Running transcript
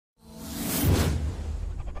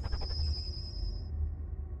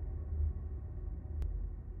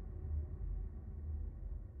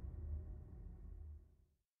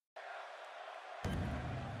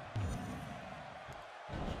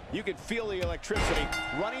You can feel the electricity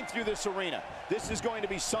running through this arena. This is going to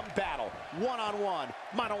be some battle. One-on-one,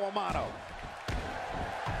 mano-a-mano.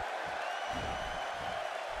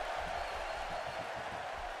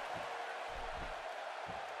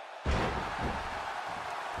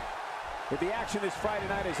 If the action this Friday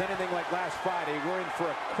night is anything like last Friday, we're in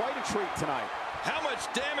for quite a treat tonight. How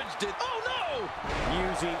much damage did... Oh, no!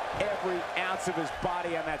 Using every ounce of his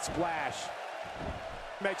body on that splash.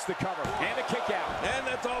 Makes the cover and a kick out. And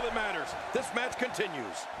that's all that matters. This match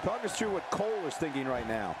continues. Talk us through what Cole is thinking right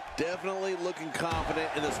now. Definitely looking confident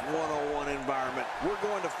in this one-on-one environment. We're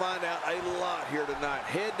going to find out a lot here tonight.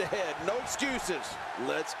 Head to head, no excuses.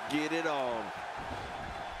 Let's get it on.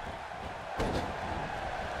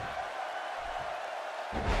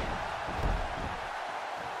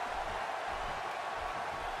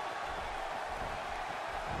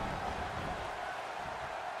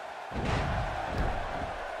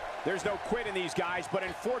 There's no quit in these guys, but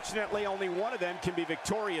unfortunately only one of them can be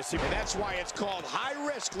victorious. And that's why it's called high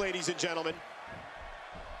risk, ladies and gentlemen.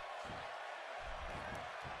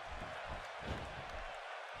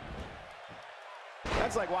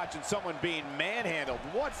 That's like watching someone being manhandled.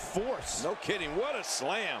 What force. No kidding, what a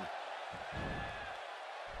slam.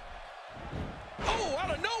 Oh,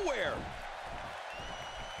 out of nowhere.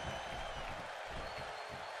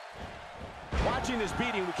 Watching this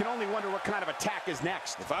beating, we can only wonder what kind of attack is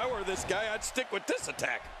next. If I were this guy, I'd stick with this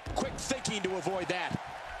attack. Quick thinking to avoid that.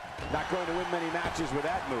 Not going to win many matches with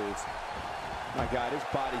that move. My God, his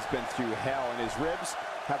body's been through hell, and his ribs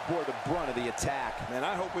have bore the brunt of the attack. Man,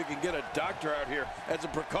 I hope we can get a doctor out here as a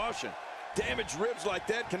precaution. Damaged ribs like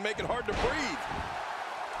that can make it hard to breathe.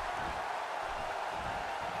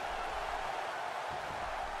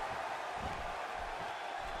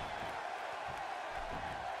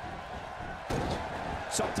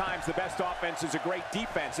 Sometimes the best offense is a great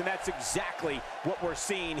defense, and that's exactly what we're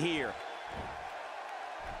seeing here.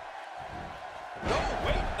 No,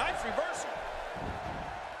 wait, nice reversal.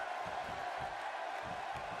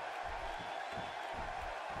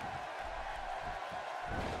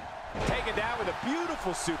 Taken down with a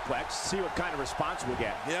beautiful suplex. See what kind of response we'll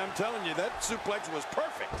get. Yeah, I'm telling you, that suplex was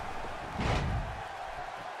perfect.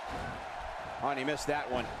 Oh, and he missed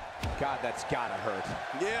that one. God, that's gotta hurt.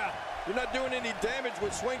 Yeah. You're not doing any damage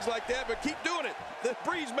with swings like that, but keep doing it. The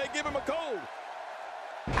breeze may give him a cold.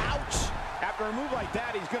 Ouch! After a move like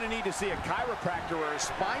that, he's going to need to see a chiropractor or a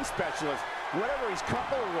spine specialist, whatever he's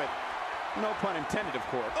coupled with. No pun intended, of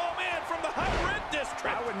course. Oh, man, from the high red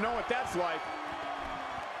district. I wouldn't know what that's like.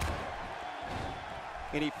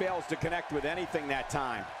 And he fails to connect with anything that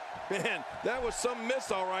time. Man, that was some miss,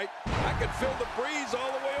 all right. I could feel the breeze all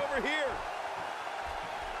the way over here.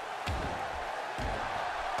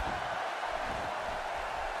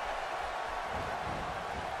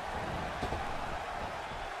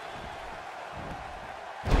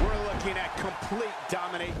 Looking at complete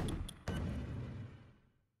domination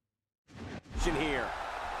here.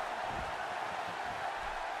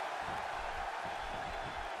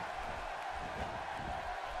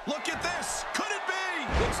 Look at this. Could it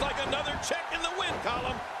be? Looks like another check in the win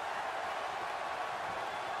column.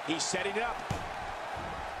 He's setting it up.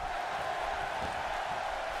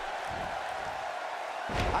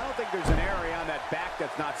 I don't think there's an area on that back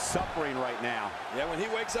that's not suffering right now. Yeah, when he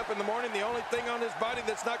wakes up in the morning, the only thing on his body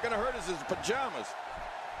that's not going to hurt is his pajamas.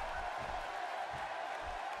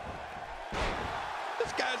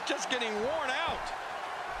 This guy's just getting worn out.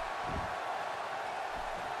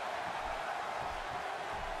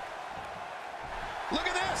 Look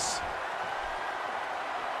at this.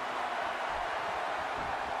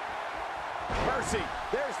 Mercy,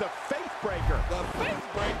 there's the faith breaker. The faith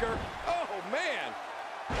breaker? Oh, man.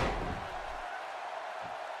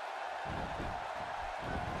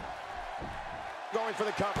 Going for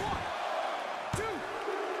the cover. 1,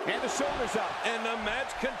 2. And the shoulders up. And the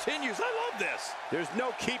match continues. I love this. There's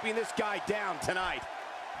no keeping this guy down tonight.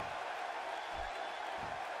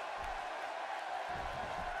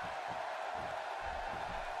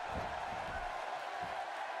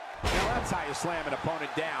 Now that's how you slam an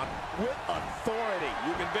opponent down with authority.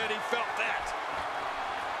 You can bet he felt that.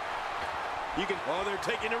 You can. Oh, they're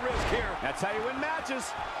taking a risk here. That's how you win matches.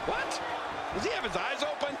 What? Does he have his eyes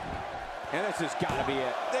open? And this has got to be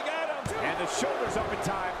it. They got him. And the shoulders up in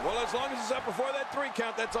time. Well, as long as it's up before that 3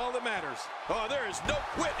 count, that's all that matters. Oh, there is no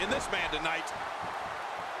quit in this man tonight.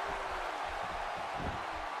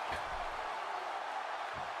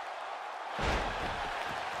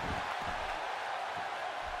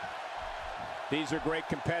 These are great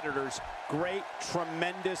competitors, great,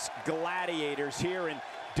 tremendous gladiators here in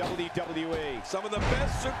WWE. Some of the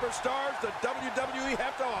best superstars the WWE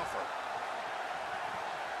have to offer.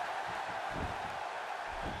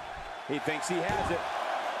 He thinks he has it.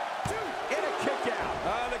 And a kick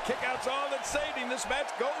out. The kick out's all that saved him. This match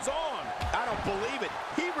goes on. I don't believe it.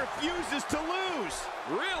 He refuses to lose.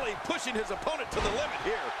 Really pushing his opponent to the limit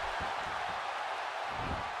here.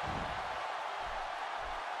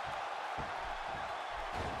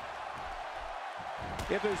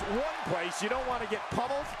 If there's one place you don't want to get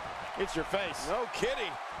pummeled, it's your face. No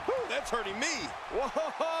kidding. Whew, that's hurting me.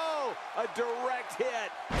 Whoa! A direct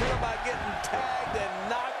hit. Feel about getting tagged and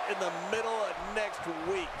knocked in the middle of next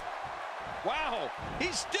week. Wow,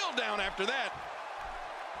 he's still down after that.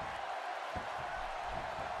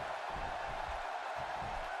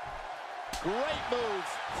 Great move.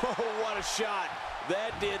 Oh, what a shot.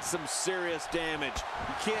 That did some serious damage.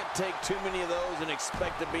 You can't take too many of those and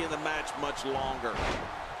expect to be in the match much longer.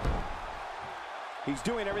 He's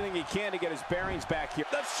doing everything he can to get his bearings back here.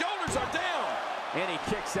 The shoulders are down. And he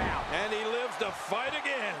kicks out. And he lives to fight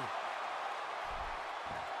again.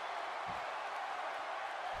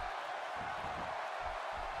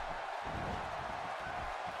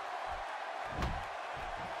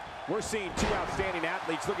 We're seeing two outstanding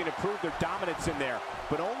athletes looking to prove their dominance in there,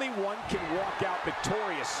 but only one can walk out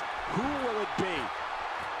victorious. Who will it be?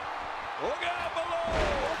 Look out below!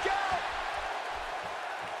 Look out!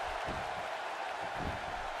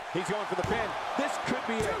 He's going for the pin. This could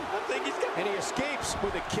be it. I think he's got... And he escapes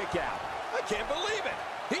with a kick out. I can't believe it.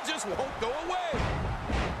 He just won't go away.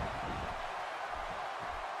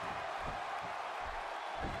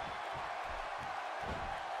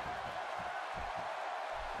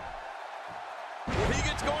 When he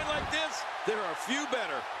gets going like this, there are a few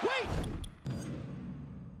better. Wait!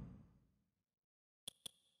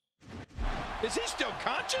 Is he still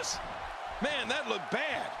conscious? Man, that looked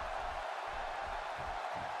bad.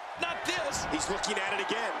 Not this. He's looking at it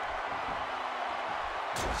again.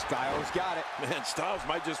 Styles got it. Man, Styles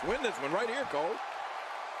might just win this one right here, Cole.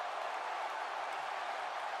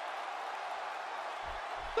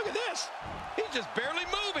 Look at this. He's just barely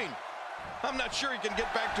moving. I'm not sure he can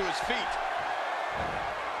get back to his feet.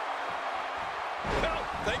 Well,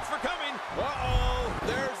 thanks for coming. Uh-oh,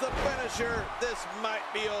 there's the finisher. This might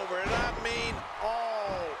be over, and I mean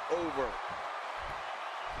all over.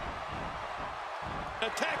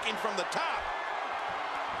 Attacking from the top.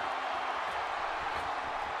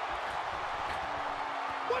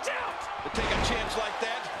 Watch out! To take a chance like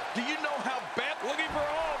that, do you know how bad? Looking for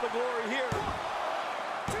all the glory here.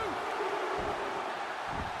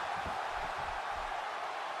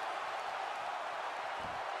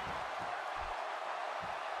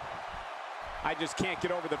 I just can't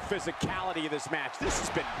get over the physicality of this match. This has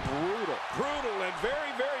been brutal. Brutal and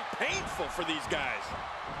very, very painful for these guys.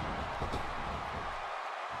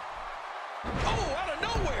 Oh, out of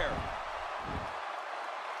nowhere.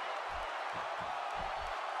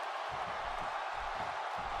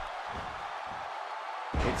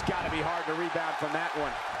 It's got to be hard to rebound from that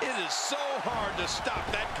one. It is so hard to stop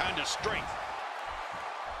that kind of strength.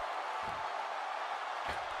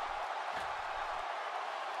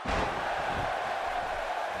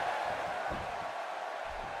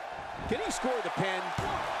 Can he score the pin?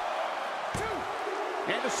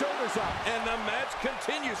 And the shoulders up. And the match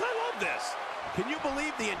continues. I love this. Can you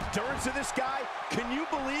believe the endurance of this guy? Can you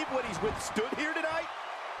believe what he's withstood here tonight?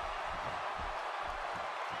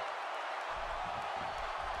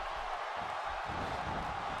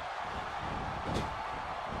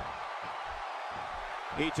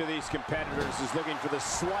 Each of these competitors is looking for the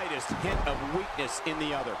slightest hint of weakness in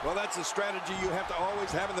the other. Well, that's a strategy you have to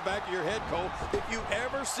always have in the back of your head, Cole. If you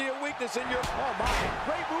ever see a weakness in your... Oh, my.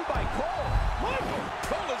 Great move by Cole. Michael,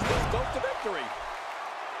 Cole is this close to victory.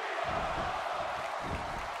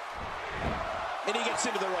 And he gets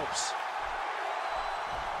into the ropes.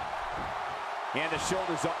 And the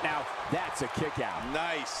shoulders up now. That's a kick out.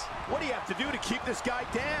 Nice. What do you have to do to keep this guy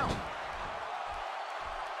down?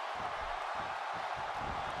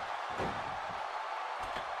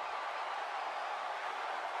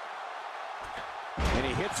 And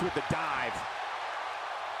he hits with the dive.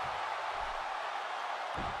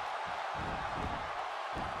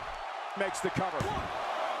 Makes the cover.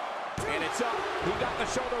 And it's up. He got the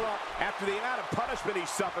shoulder up. After the amount of punishment he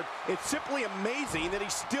suffered, it's simply amazing that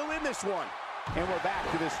he's still in this one. And we're back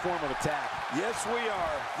to this form of attack. Yes, we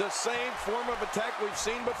are. The same form of attack we've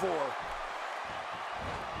seen before.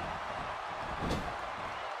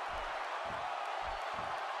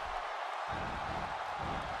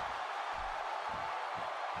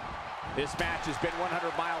 This match has been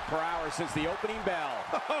 100 miles per hour since the opening bell.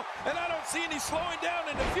 And I don't see any slowing down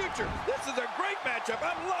in the future. This is a great matchup.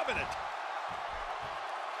 I'm loving it.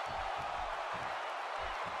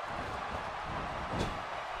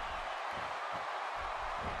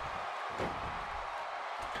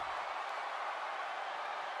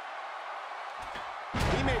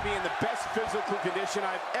 may be in the best physical condition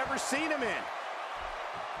I've ever seen him in.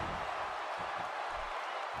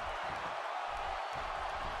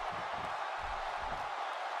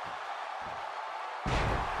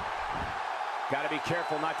 Got to be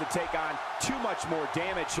careful not to take on too much more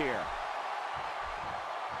damage here.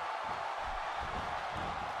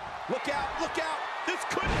 Look out, look out. This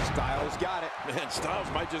could... Styles got it. Man, Styles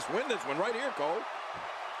might just win this one right here, Cole.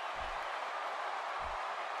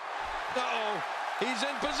 Uh-oh. He's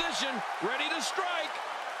in position, ready to strike.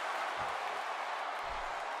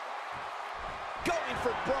 Going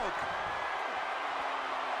for broke.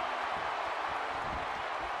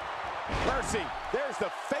 Mercy, there's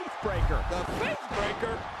the faith breaker. The faith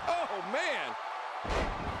breaker? Oh, man.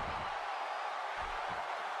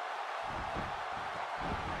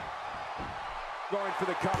 Going for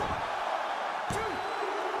the cover. 2,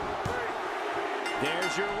 3.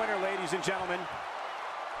 There's your winner, ladies and gentlemen.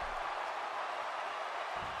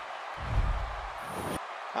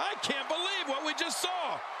 I can't believe what we just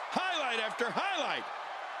saw. Highlight after highlight.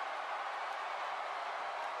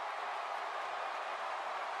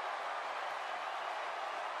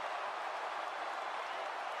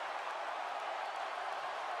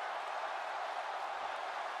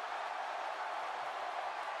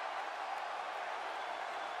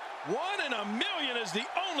 One in a million is the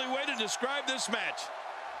only way to describe this match.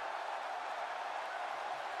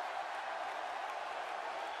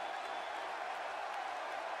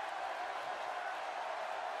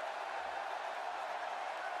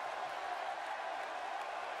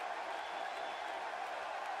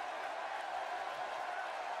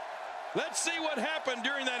 Let's see what happened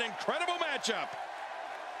during that incredible matchup.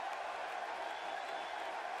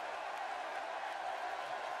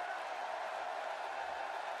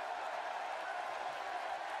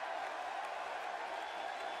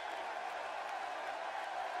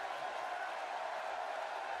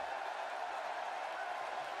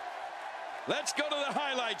 Let's go to the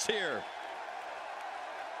highlights here.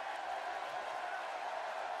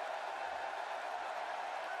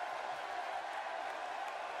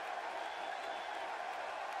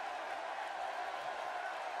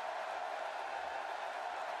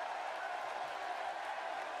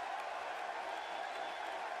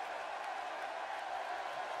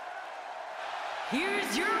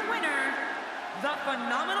 Here's your winner, the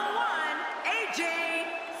phenomenal one, AJ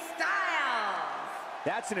Styles.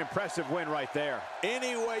 That's an impressive win right there.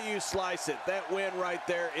 Any way you slice it, that win right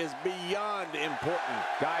there is beyond important.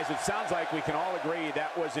 Guys, it sounds like we can all agree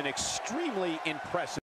that was an extremely impressive